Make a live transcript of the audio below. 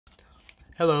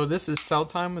Hello, this is Cell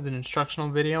Time with an instructional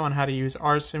video on how to use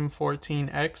RSIM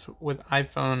 14X with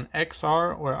iPhone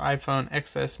XR or iPhone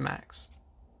XS Max.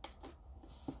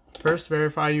 First,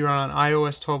 verify you are on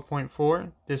iOS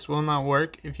 12.4. This will not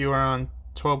work if you are on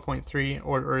 12.3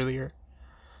 or earlier.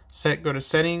 Go to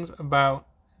Settings, About,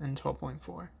 and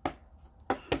 12.4.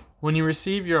 When you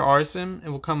receive your RSIM, it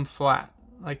will come flat,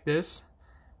 like this.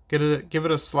 Give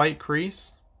it a slight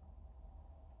crease.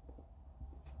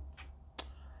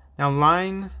 Now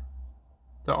line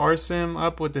the RSIM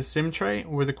up with the SIM tray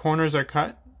where the corners are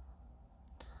cut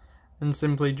and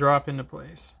simply drop into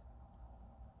place.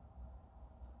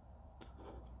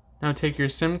 Now take your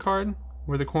SIM card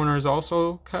where the corner is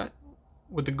also cut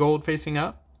with the gold facing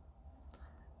up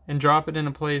and drop it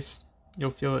into place. You'll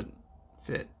feel it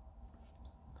fit.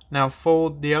 Now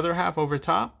fold the other half over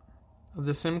top of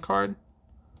the SIM card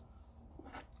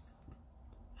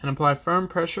and apply firm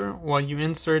pressure while you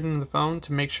insert into the phone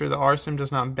to make sure the RSIM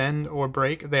does not bend or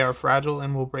break. They are fragile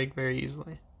and will break very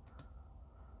easily.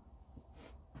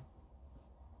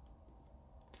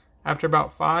 After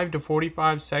about 5 to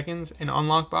 45 seconds, an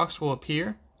unlock box will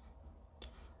appear.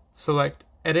 Select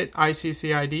Edit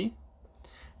ICCID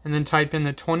and then type in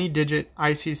the 20-digit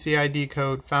ICCID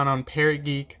code found on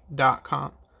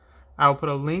parrotgeek.com. I will put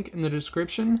a link in the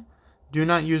description. Do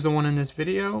not use the one in this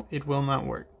video. It will not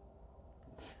work.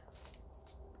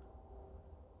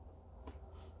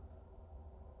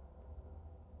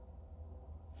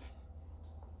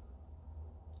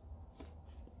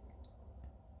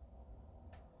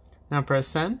 Now press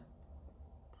send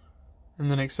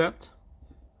and then accept.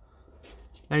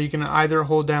 Now you can either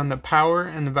hold down the power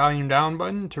and the volume down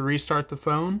button to restart the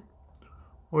phone,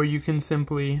 or you can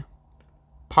simply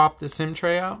pop the SIM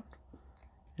tray out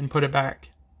and put it back.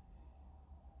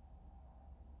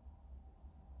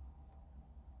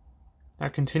 Now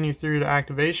continue through to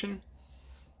activation.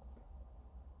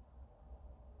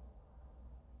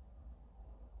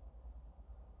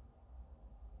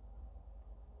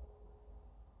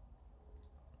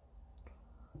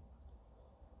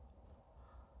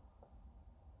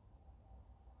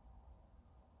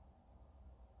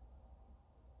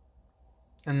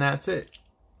 And that's it.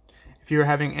 If you are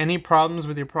having any problems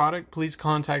with your product, please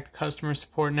contact the customer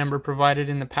support number provided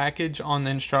in the package on the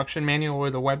instruction manual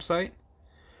or the website.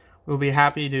 We'll be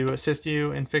happy to assist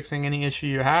you in fixing any issue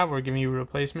you have or giving you a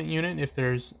replacement unit if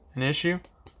there's an issue.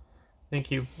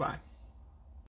 Thank you. Bye.